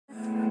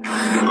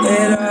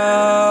Hey,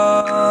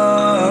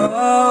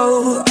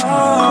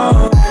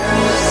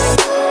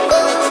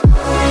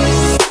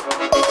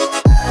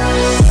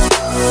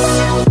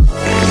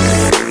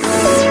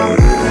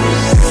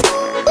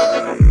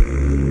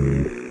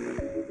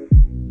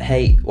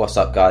 what's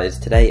up guys?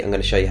 Today I'm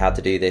going to show you how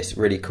to do this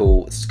really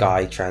cool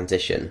sky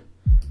transition.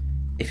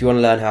 If you want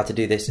to learn how to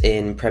do this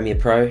in Premiere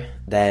Pro,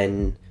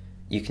 then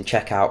you can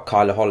check out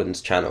Kyler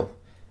Holland's channel,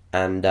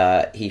 and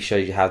he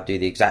shows you how to do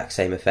the exact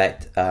same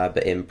effect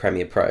but in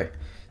Premiere Pro.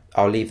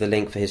 I'll leave the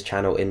link for his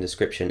channel in the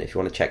description if you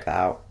want to check that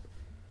out.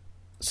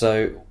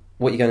 So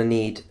what you're going to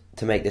need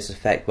to make this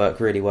effect work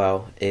really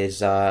well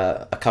is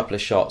a couple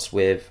of shots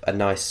with a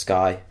nice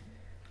sky.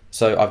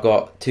 So I've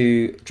got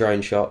 2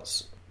 drone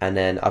shots, and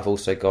then I've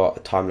also got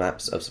a time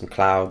lapse of some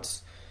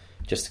clouds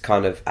just to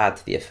kind of add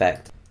to the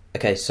effect.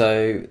 Okay,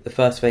 so the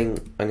first thing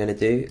I'm going to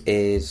do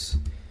is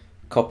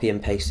copy and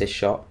paste this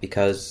shot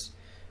because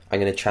I'm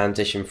going to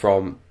transition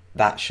from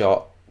that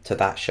shot to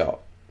that shot.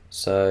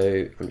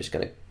 So I'm just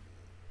going to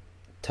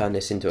turn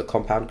this into a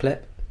compound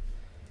clip,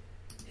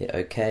 hit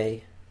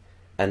OK,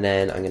 and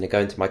then I'm going to go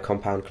into my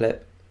compound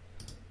clip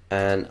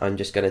and I'm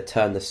just going to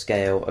turn the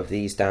scale of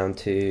these down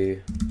to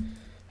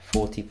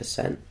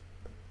 40%.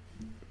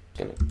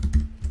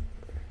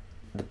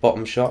 The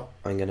bottom shot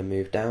I'm going to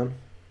move down,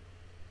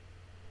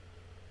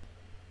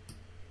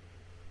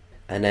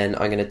 and then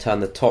I'm going to turn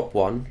the top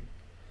one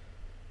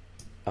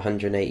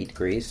 180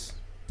 degrees.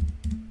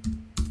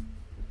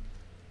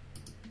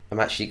 I'm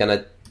actually going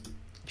to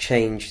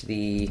change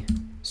the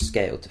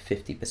scale to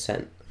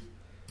 50%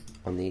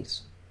 on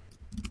these,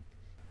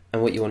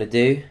 and what you want to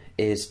do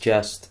is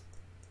just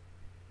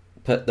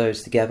put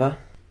those together,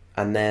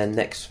 and then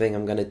next thing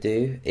I'm going to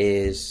do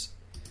is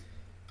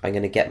I'm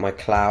going to get my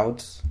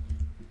clouds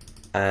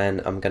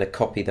and I'm going to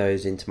copy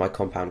those into my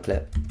compound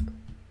clip,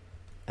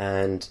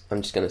 and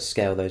I'm just going to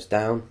scale those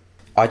down.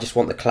 I just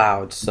want the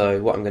clouds, so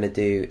what I'm going to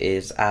do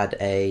is add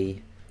a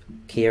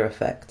keyer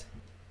effect.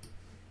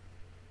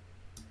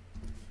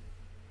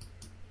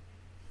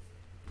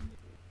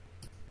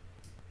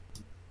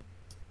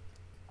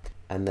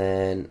 And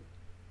then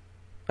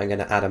I'm going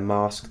to add a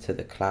mask to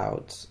the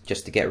clouds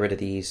just to get rid of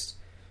these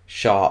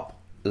sharp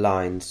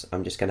lines.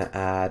 I'm just going to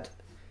add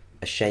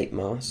a shape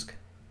mask,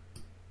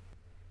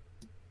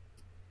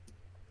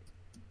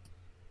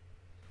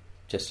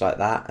 just like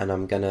that, and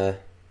I'm gonna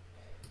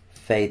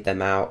fade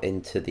them out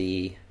into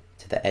the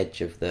edge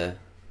of the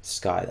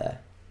sky there.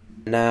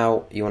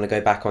 Now you want to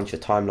go back onto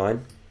your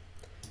timeline,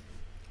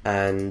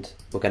 and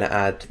we're going to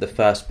add the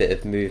first bit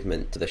of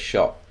movement to the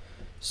shot.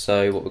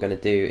 So what we're going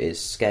to do is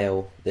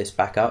scale this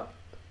back up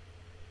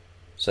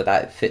so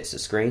that it fits the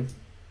screen,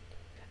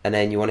 and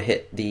then you want to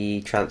hit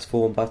the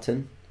transform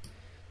button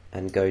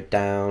and go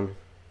down,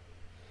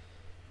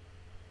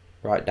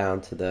 right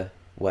down to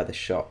where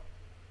the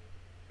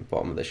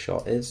bottom of the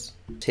shot is.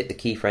 Just hit the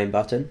keyframe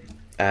button,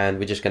 and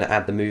we're just going to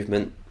add the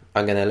movement.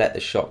 I'm going to let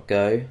the shot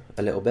go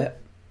a little bit,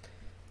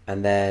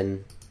 and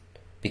then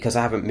because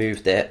I haven't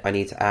moved it, I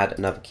need to add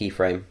another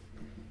keyframe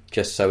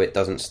just so it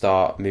doesn't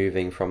start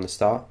moving from the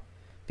start,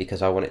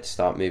 because I want it to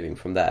start moving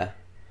from there.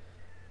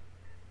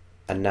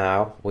 And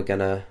now we're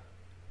going to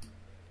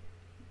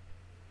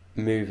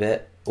move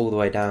it all the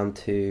way down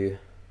to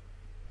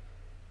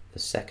the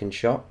second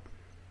shot,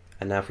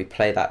 and now if we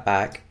play that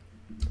back,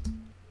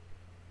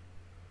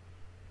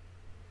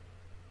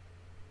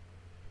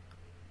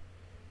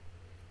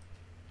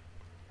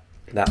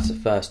 that's the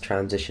first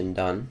transition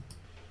done.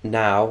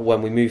 Now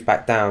when we move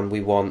back down, we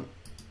want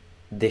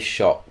this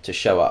shot to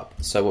show up,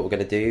 so what we're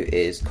going to do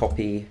is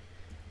copy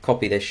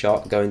this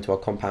shot, go into our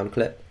compound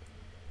clip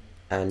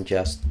and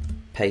just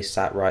paste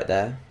that right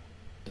there.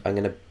 I'm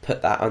going to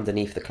put that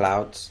underneath the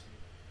clouds,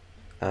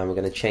 and we're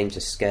going to change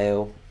the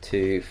scale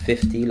to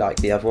 50 like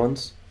the other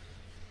ones,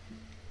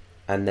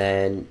 and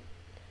then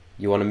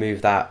you want to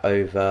move that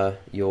over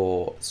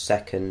your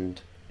second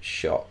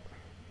shot.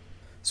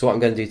 So what I'm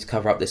going to do to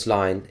cover up this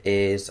line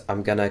is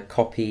I'm going to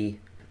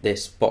copy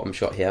this bottom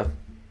shot here,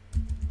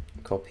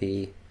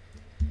 copy,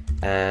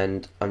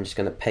 and I'm just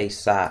going to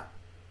paste that.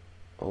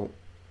 I'm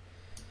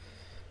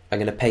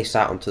going to paste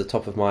that onto the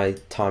top of my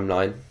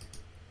timeline,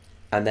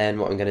 and then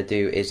what I'm going to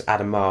do is add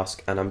a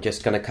mask, and I'm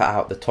just going to cut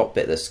out the top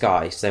bit of the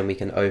sky so then we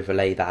can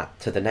overlay that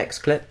to the next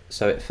clip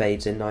so it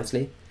fades in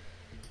nicely.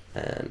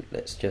 And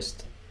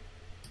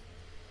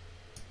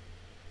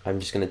I'm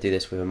just going to do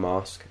this with a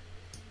mask.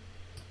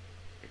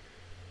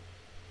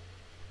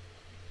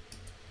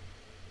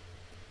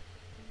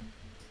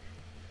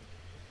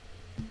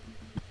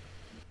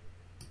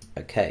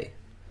 Okay,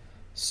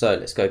 so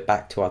let's go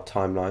back to our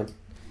timeline.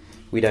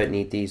 We don't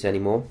need these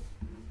anymore.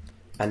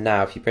 And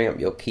now if you bring up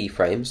your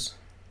keyframes,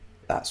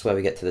 that's where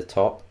we get to the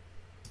top.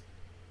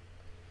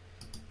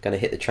 Going to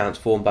hit the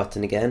transform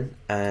button again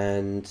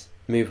and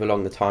move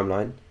along the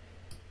timeline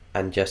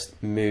and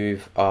just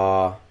move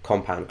our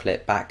compound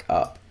clip back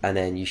up, and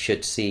then you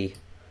should see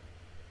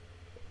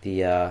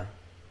the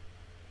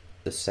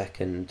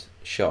second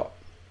shot.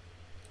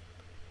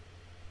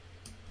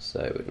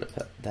 So we're going to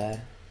put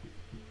there.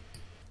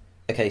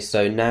 Okay,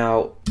 so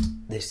now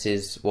this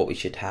is what we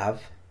should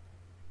have.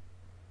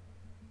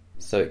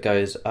 So it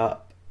goes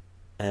up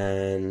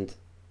and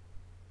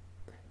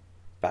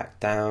back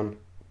down.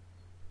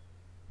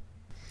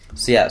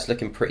 So yeah, it's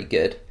looking pretty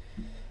good,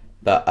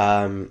 but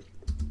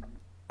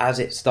as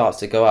it starts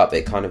to go up,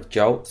 it kind of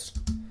jolts,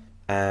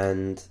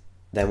 and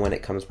then when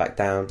it comes back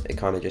down, it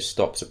kind of just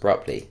stops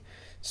abruptly.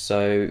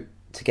 So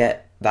to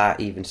get that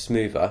even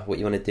smoother, what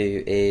you want to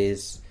do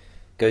is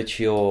go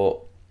to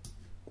your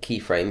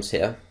keyframes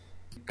here,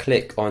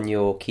 click on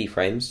your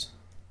keyframes,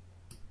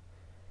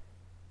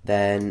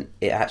 then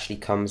it actually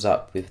comes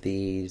up with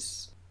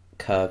these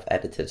curve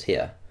editors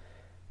here,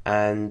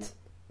 and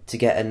to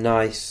get a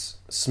nice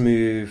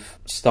smooth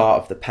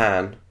start of the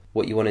pan,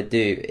 what you want to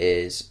do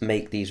is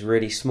make these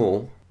really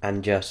small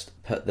and just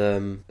put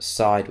them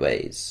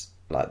sideways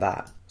like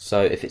that.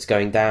 So if it's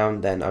going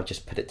down, then I'll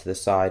just put it to the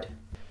side,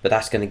 but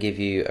that's going to give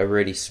you a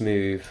really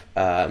smooth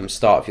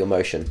start of your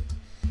motion.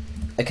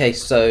 Okay,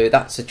 so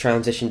that's a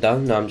transition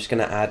done. Now I'm just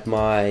going to add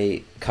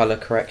my color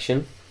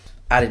correction.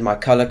 Added my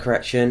color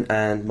correction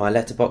and my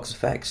letterbox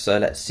effects, so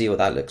let's see what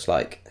that looks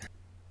like.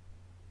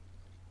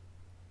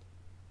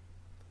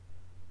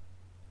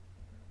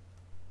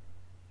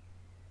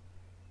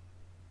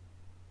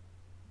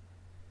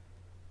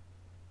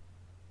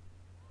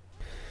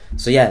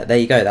 So yeah, there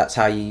you go, that's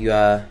how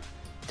you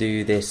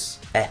do this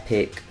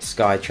epic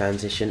sky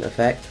transition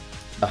effect.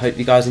 I hope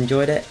you guys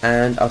enjoyed it,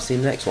 and I'll see you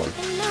in the next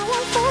one.